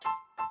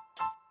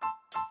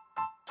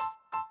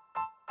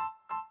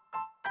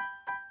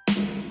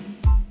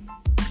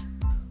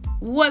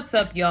What's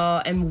up,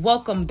 y'all, and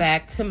welcome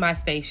back to my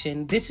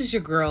station. This is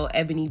your girl,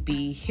 Ebony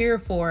B, here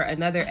for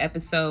another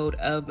episode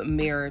of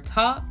Mirror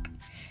Talk.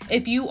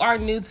 If you are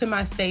new to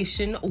my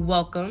station,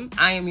 welcome.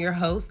 I am your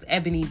host,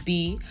 Ebony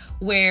B,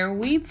 where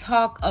we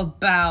talk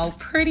about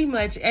pretty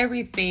much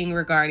everything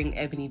regarding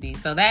Ebony B.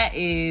 So that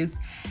is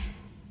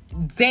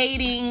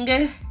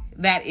dating,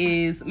 that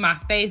is my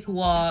faith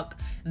walk,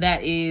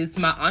 that is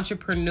my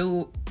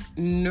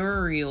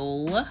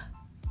entrepreneurial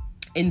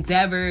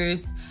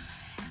endeavors,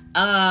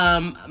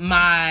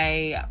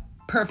 my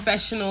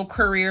professional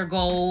career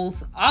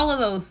goals, all of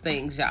those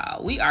things,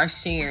 y'all. We are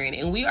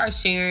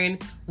sharing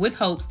with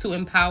hopes to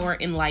empower,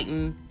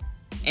 enlighten,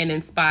 and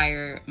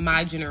inspire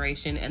my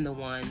generation and the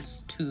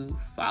ones to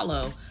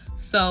follow.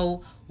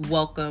 So,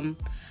 welcome.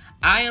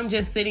 I am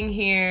just sitting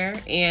here,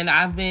 and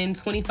I've been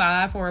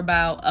 25 for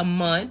about a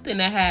month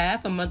and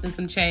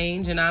some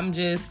change, and I'm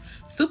just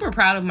super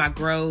proud of my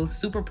growth,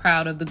 super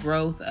proud of the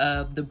growth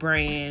of the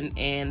brand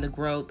and the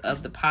growth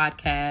of the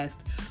podcast.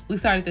 We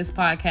started this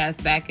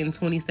podcast back in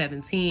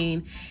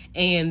 2017,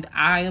 and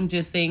I am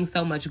just seeing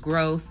so much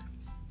growth.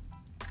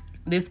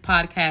 This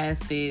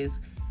podcast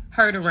is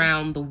heard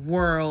around the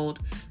world.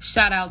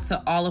 Shout out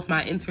to all of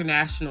my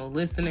international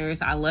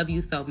listeners. I love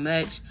you so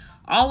much.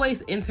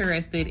 Always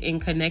interested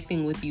in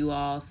connecting with you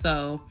all.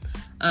 So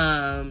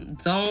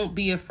don't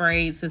be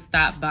afraid to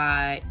stop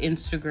by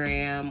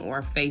Instagram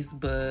or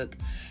Facebook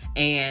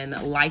and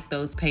like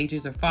those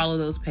pages or follow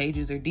those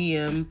pages or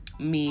DM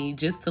me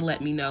just to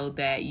let me know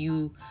that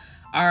you're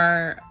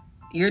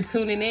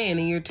tuning in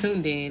and you're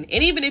tuned in.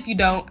 And even if you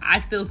don't, I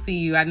still see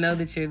you. I know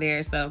that you're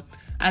there. So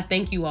I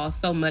thank you all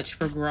so much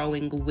for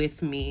growing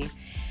with me.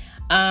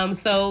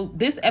 So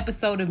this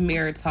episode of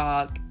Mirror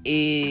Talk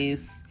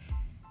is,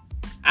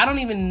 I don't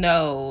even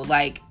know,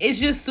 like, it's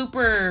just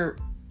super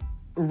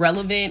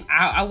relevant.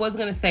 I was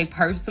going to say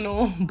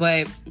personal,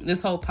 but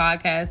this whole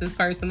podcast is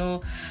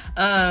personal.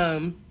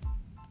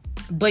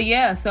 But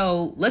yeah,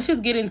 so let's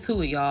just get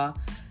into it, y'all.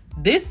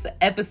 This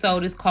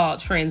episode is called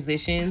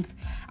Transitions.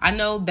 I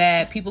know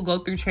that people go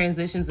through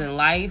transitions in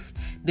life.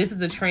 This is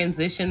a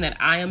transition that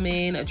I am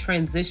in, a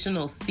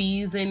transitional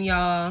season,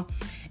 y'all.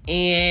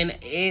 And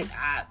it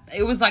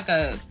was like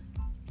a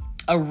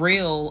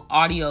real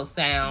audio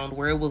sound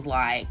where it was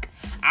like,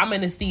 I'm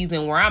in a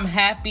season where I'm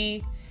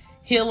happy,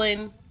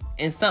 healing,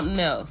 and something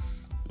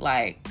else.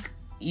 Like,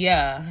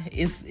 yeah,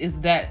 it's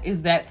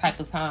that type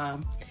of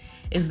time.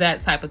 It's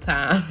that type of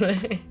time.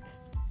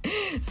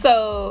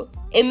 So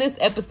in this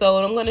episode,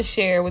 I'm going to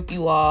share with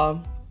you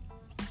all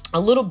a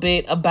little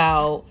bit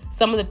about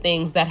some of the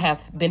things that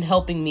have been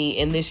helping me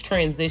in this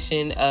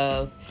transition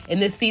in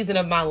this season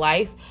of my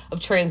life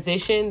of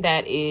transition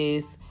that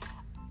is,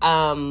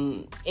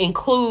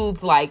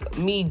 includes like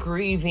me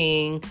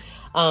grieving,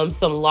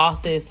 some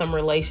losses, some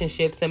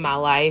relationships in my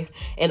life,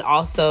 and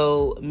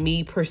also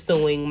me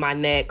pursuing my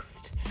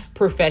next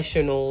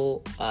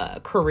professional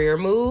career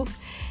move.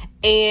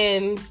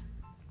 And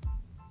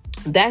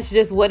that's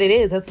just what it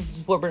is. That's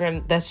just what we're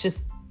going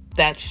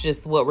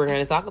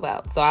to talk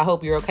about. So I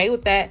hope you're okay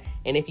with that.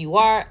 And if you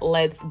are,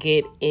 let's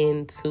get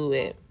into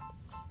it.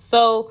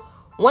 So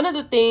one of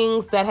the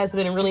things that has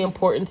been really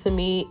important to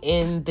me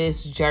in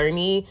this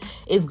journey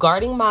is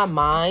guarding my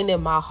mind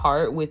and my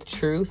heart with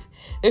truth.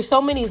 There's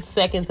so many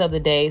seconds of the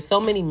day, so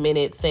many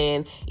minutes,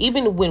 and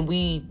even when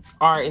we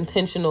are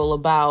intentional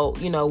about,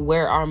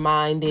 where our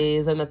mind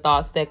is and the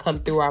thoughts that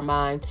come through our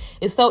mind,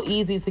 it's so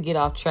easy to get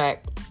off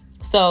track.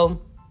 So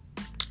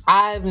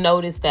I've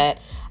noticed that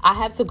I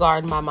have to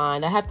guard my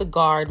mind. I have to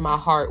guard my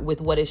heart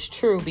with what is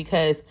true,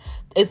 because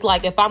it's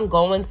like if I'm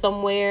going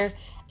somewhere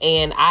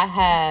and I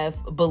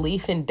have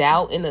belief and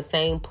doubt in the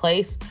same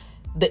place,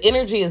 the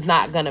energy is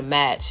not going to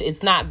match.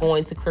 It's not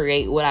going to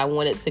create what I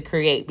want it to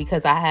create,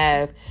 because I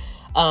have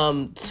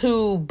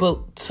two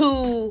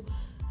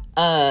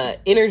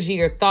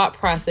energy or thought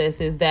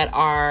processes that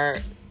are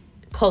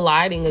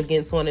colliding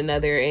against one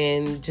another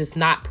and just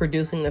not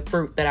producing the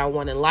fruit that I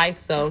want in life.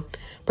 So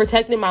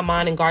protecting my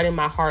mind and guarding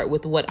my heart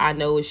with what I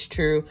know is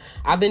true.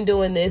 I've been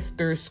doing this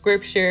through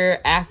scripture,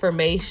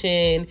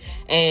 affirmation,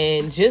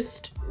 and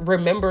just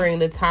remembering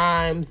the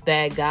times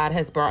that God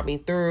has brought me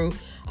through,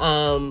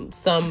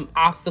 some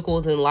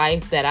obstacles in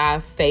life that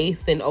I've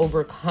faced and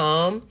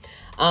overcome.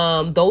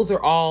 Those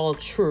are all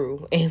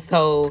true. And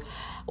so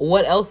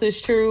what else is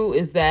true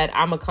is that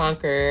I'm a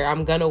conqueror.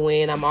 I'm going to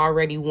win. I'm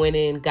already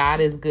winning. God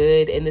is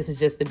good. And this is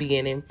just the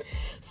beginning.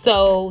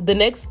 So the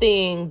next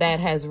thing that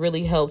has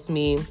really helped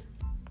me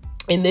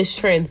in this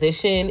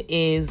transition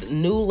is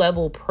new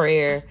level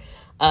prayer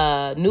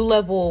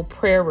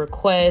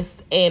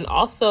requests, and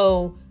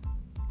also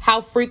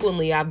how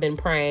frequently I've been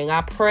praying.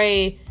 I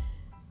pray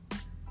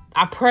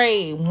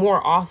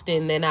more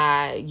often than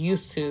I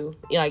used to,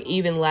 like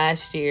even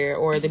last year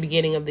or the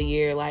beginning of the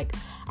year. Like,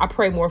 I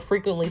pray more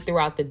frequently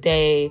throughout the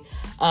day.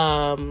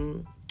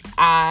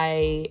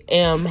 I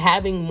am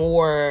having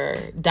more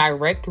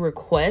direct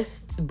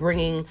requests,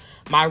 bringing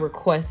my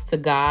requests to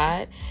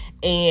God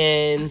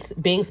and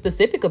being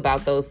specific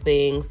about those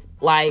things.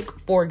 Like,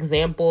 for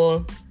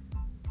example,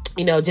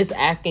 just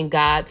asking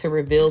God to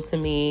reveal to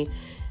me,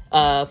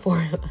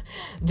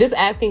 just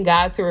asking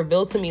God to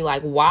reveal to me,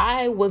 like,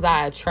 why was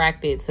I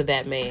attracted to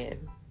that man?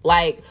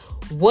 Like,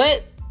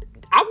 what?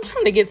 I'm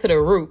trying to get to the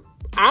root.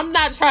 I'm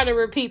not trying to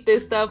repeat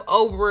this stuff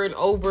over and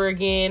over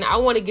again. I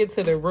want to get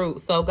to the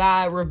root. So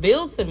God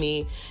reveals to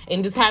me,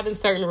 and just having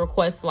certain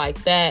requests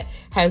like that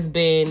has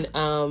been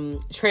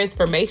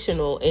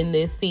transformational in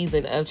this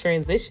season of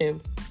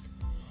transition.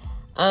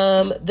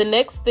 The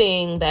next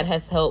thing that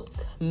has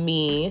helped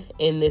me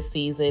in this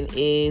season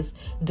is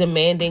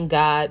demanding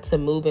God to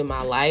move in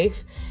my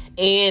life.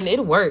 And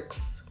it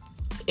works.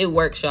 It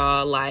works,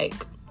 y'all. Like,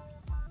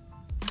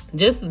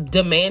 just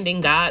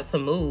demanding God to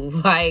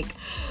move. Like,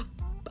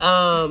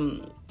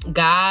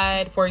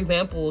 God, for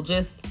example,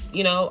 just,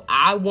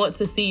 I want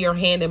to see your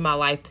hand in my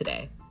life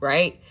today,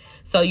 right?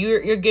 So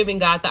you're giving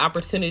God the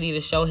opportunity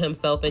to show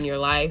himself in your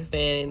life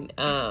and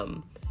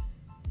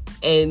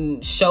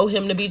show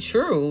him to be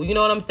true. You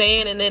know what I'm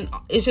saying? And then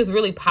it's just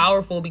really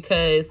powerful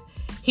because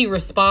he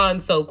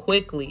responds so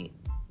quickly.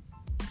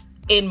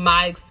 In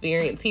my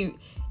experience,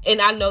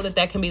 and I know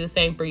that can be the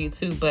same for you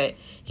too, but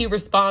he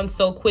responds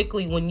so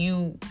quickly when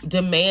you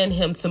demand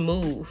him to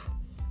move.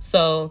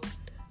 So,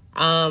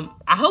 I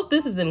hope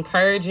this is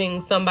encouraging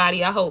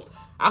somebody. I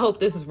hope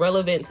this is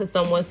relevant to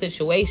someone's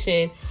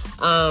situation.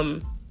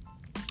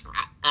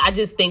 I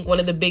just think one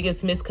of the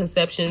biggest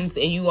misconceptions,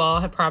 and you all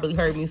have probably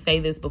heard me say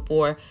this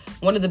before,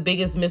 one of the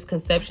biggest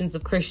misconceptions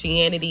of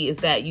Christianity is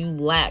that you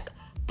lack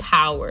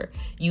power,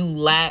 you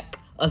lack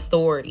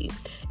authority.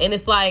 And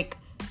it's like,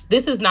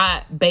 this is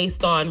not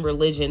based on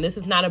religion. This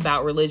is not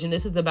about religion.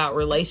 This is about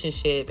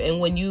relationship. And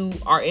when you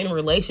are in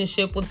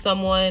relationship with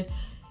someone,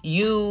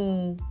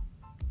 you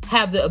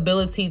have the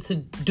ability to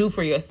do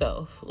for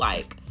yourself.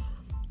 Like,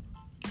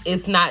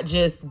 it's not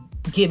just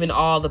giving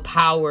all the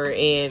power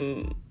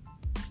and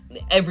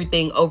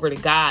everything over to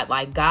God.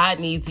 Like, God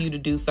needs you to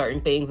do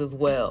certain things as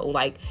well.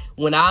 Like,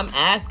 when I'm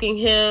asking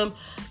him,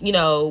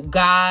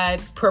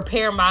 God,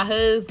 prepare my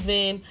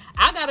husband,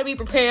 I got to be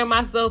preparing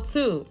myself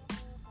too.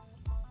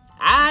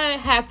 I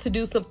have to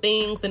do some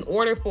things in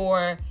order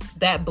for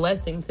that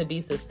blessing to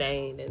be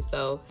sustained. And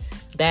so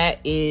that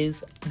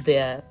is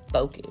the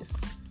focus.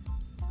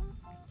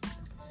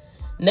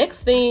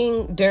 Next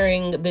thing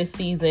during this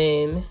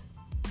season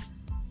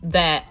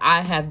that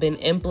I have been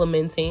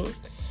implementing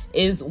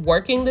is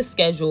working the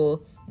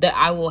schedule that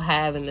I will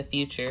have in the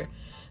future.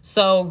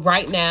 So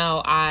right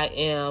now I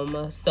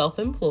am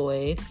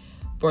self-employed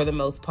for the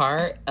most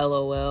part,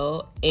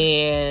 LOL,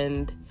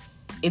 and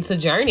it's a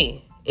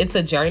journey. It's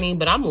a journey,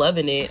 but I'm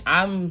loving it.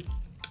 I'm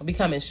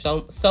becoming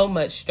so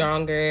much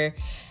stronger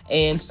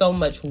and so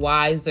much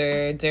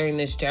wiser during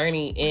this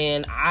journey.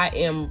 And I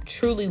am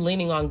truly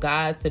leaning on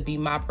God to be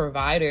my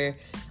provider.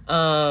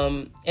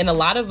 And a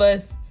lot of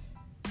us,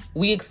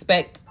 we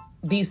expect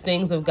these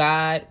things of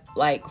God,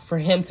 like for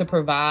him to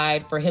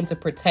provide, for him to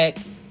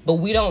protect, but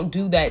we don't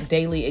do that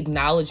daily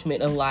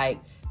acknowledgement of like,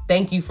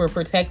 thank you for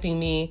protecting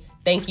me.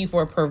 Thank you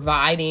for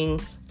providing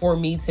for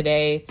me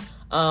today.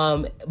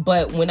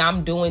 But when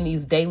I'm doing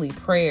these daily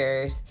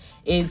prayers,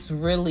 it's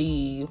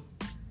really,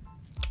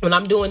 when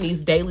I'm doing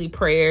these daily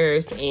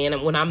prayers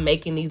and when I'm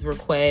making these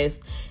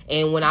requests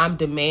and when I'm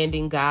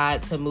demanding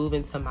God to move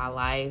into my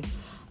life,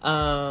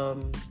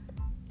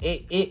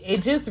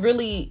 it just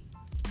really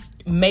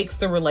makes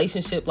the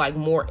relationship like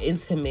more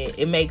intimate.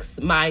 It makes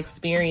my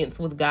experience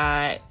with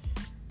God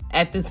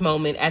at this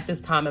moment, at this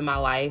time in my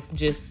life,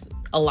 just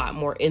a lot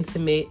more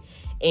intimate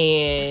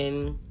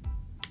and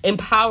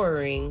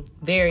empowering,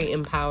 very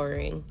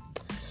empowering.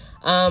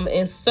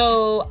 And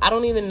so I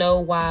don't even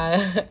know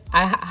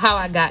how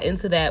I got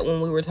into that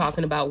when we were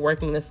talking about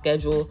working the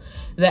schedule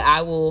that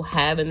I will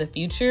have in the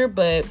future,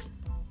 but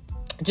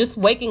just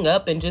waking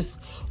up and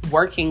just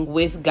working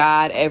with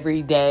God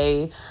every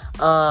day,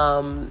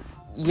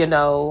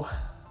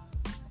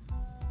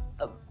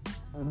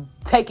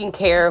 taking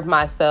care of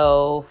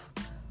myself,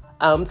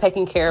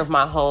 taking care of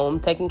my home,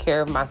 taking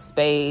care of my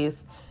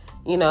space,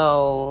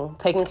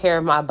 taking care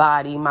of my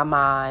body, my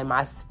mind,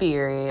 my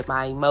spirit,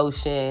 my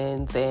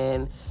emotions,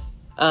 and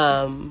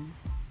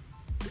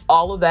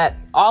all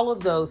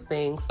of those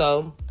things.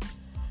 So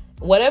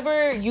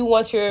whatever you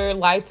want your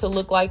life to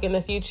look like in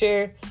the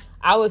future,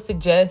 I would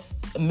suggest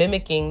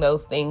mimicking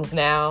those things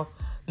now,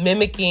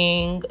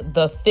 mimicking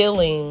the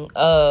feeling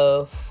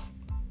of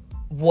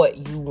what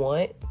you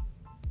want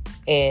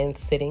and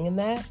sitting in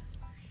that,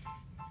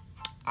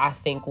 I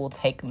think will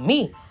take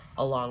me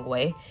a long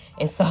way.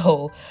 And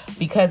so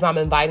because I'm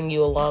inviting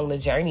you along the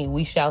journey,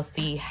 we shall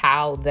see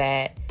how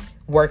that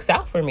works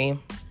out for me.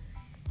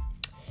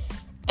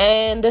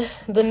 And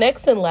the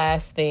next and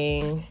last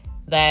thing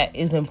that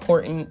is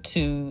important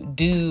to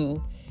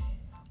do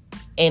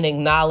and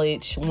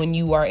acknowledge when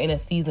you are in a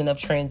season of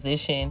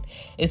transition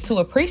is to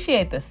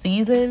appreciate the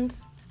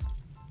seasons.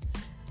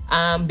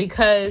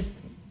 Because,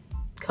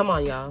 come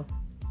on, y'all,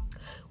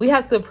 we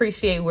have to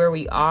appreciate where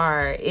we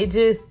are. It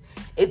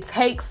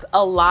takes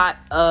a lot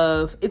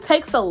of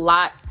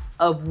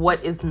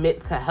what is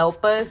meant to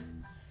help us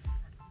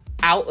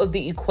out of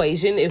the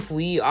equation if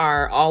we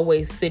are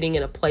always sitting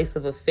in a place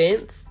of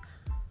offense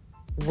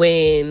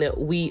when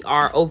we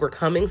are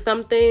overcoming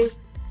something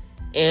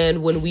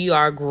and when we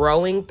are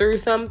growing through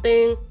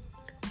something.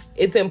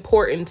 It's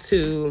important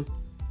to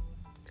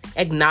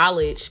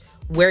acknowledge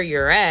where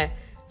you're at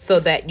so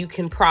that you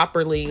can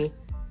properly,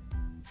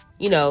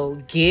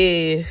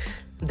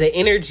 give the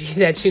energy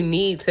that you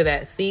need to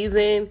that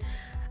season.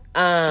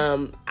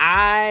 I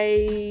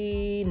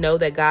know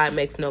that God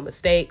makes no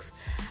mistakes.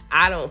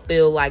 I don't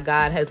feel like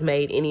God has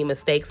made any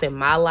mistakes in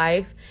my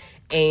life,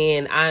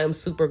 and I am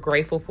super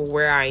grateful for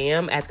where I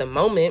am at the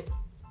moment.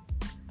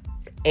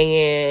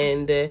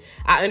 And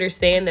I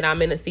understand that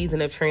I'm in a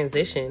season of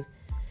transition.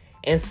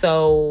 And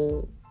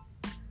so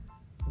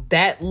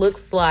that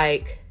looks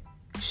like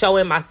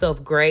showing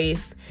myself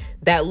grace.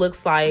 That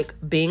looks like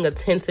being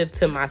attentive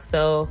to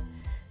myself.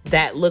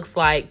 That looks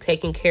like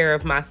taking care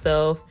of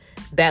myself.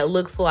 That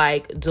looks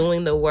like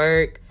doing the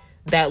work.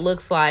 That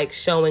looks like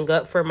showing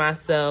up for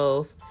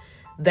myself.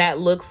 That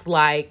looks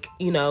like,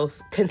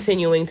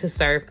 continuing to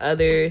serve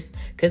others,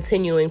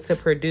 continuing to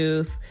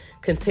produce,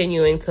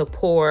 continuing to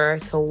pour,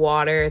 to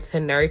water, to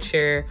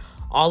nurture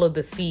all of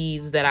the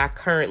seeds that I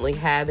currently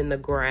have in the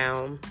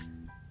ground.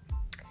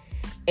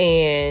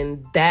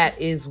 And that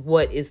is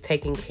what is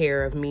taking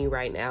care of me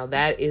right now.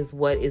 That is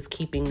what is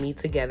keeping me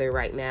together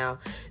right now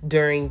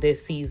during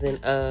this season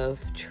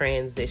of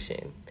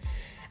transition.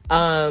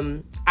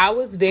 That's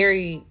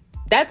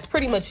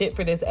pretty much it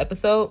for this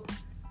episode.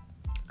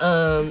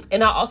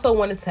 And I also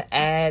wanted to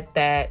add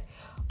that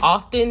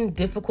often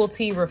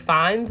difficulty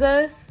refines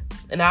us.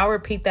 And I'll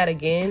repeat that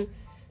again.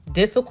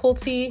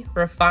 Difficulty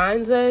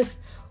refines us,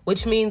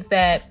 which means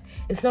that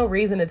it's no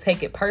reason to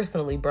take it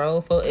personally,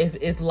 bro.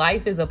 If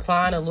life is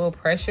applying a little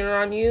pressure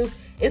on you,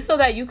 it's so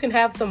that you can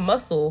have some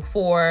muscle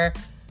for,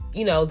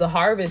 the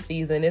harvest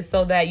season. It's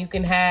so that you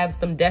can have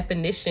some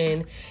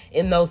definition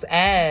in those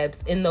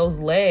abs, in those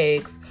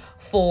legs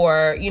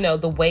for,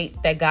 the weight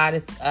that God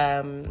is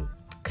going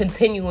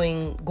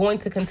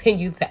to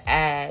continue to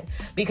add.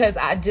 Because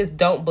I just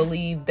don't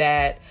believe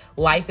that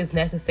life is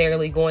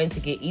necessarily going to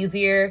get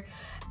easier.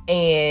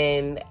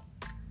 And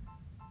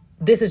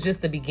this is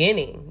just the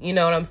beginning. You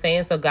know what I'm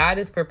saying? So God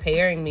is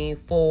preparing me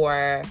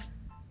for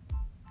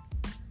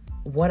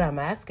what I'm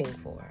asking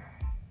for,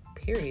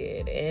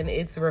 period. And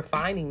it's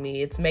refining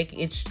me.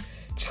 It's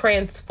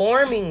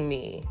transforming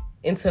me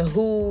into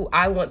who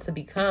I want to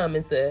become,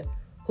 into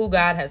who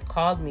God has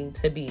called me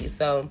to be.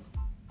 So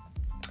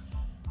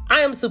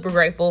I am super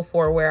grateful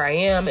for where I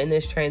am in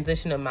this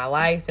transition of my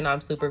life. And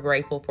I'm super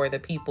grateful for the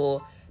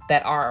people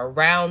that are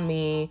around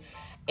me.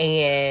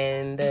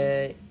 And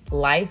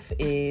life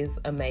is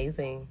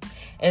amazing.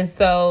 And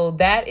so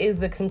that is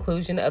the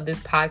conclusion of this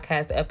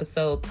podcast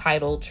episode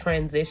titled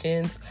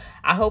Transitions.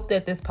 I hope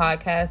that this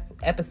podcast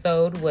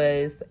episode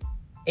was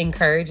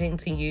encouraging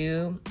to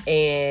you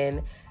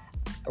and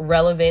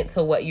relevant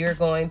to what you're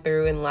going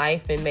through in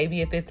life. And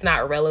maybe if it's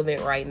not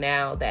relevant right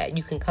now, that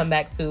you can come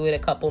back to it a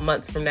couple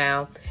months from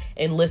now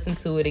and listen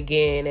to it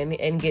again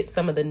and get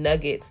some of the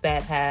nuggets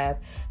that have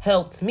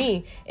helped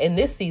me in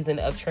this season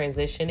of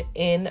transition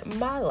in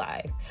my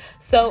life.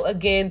 So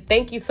again,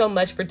 thank you so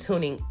much for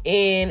tuning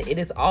in. It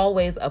is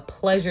always a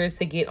pleasure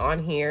to get on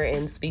here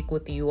and speak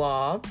with you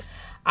all.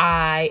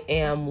 I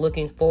am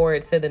looking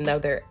forward to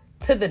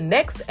the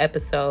next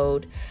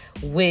episode,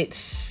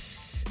 which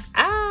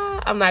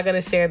I'm not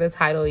going to share the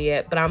title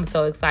yet, but I'm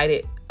so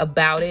excited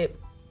about it.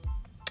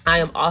 I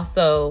am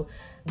also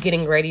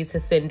getting ready to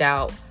send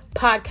out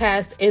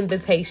podcast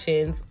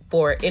invitations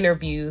for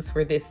interviews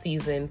for this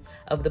season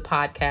of the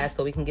podcast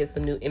so we can get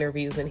some new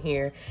interviews in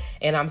here.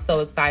 And I'm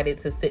so excited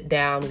to sit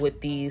down with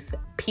these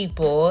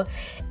people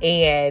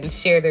and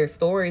share their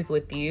stories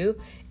with you.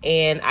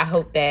 And I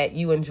hope that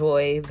you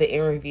enjoy the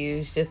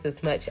interviews just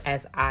as much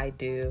as I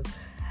do.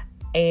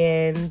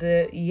 And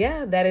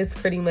that is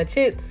pretty much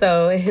it.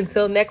 So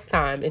until next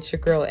time, it's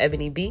your girl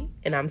Ebony B,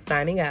 and I'm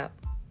signing out.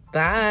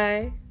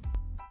 Bye.